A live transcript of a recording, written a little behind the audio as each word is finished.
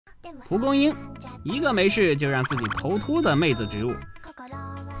蒲公英，一个没事就让自己头秃的妹子植物。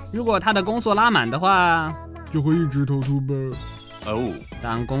如果它的攻速拉满的话，就会一直头秃呗。哦，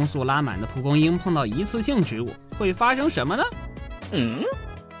当攻速拉满的蒲公英碰到一次性植物，会发生什么呢？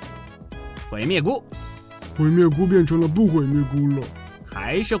毁灭菇。毁灭菇变成了不毁灭菇了，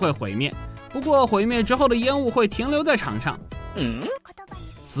还是会毁灭，不过毁灭之后的烟雾会停留在场上。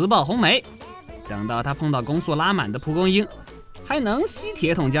磁暴红莓，等到它碰到攻速拉满的蒲公英，还能吸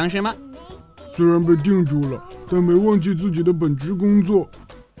铁桶僵尸吗？虽然被定住了，但没忘记自己的本职工作。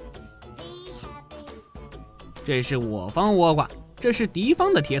这是我方倭瓜，这是敌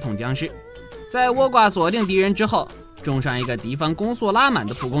方的铁桶僵尸。在倭瓜锁定敌人之后，种上一个敌方攻速拉满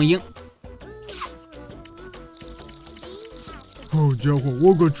的蒲公英。好家伙，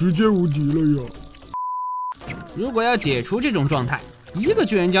倭瓜直接无敌了呀！如果要解除这种状态，一个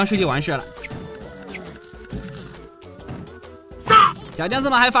巨人僵尸就完事了。小将司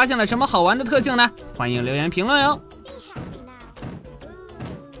们还发现了什么好玩的特性呢？欢迎留言评论哟。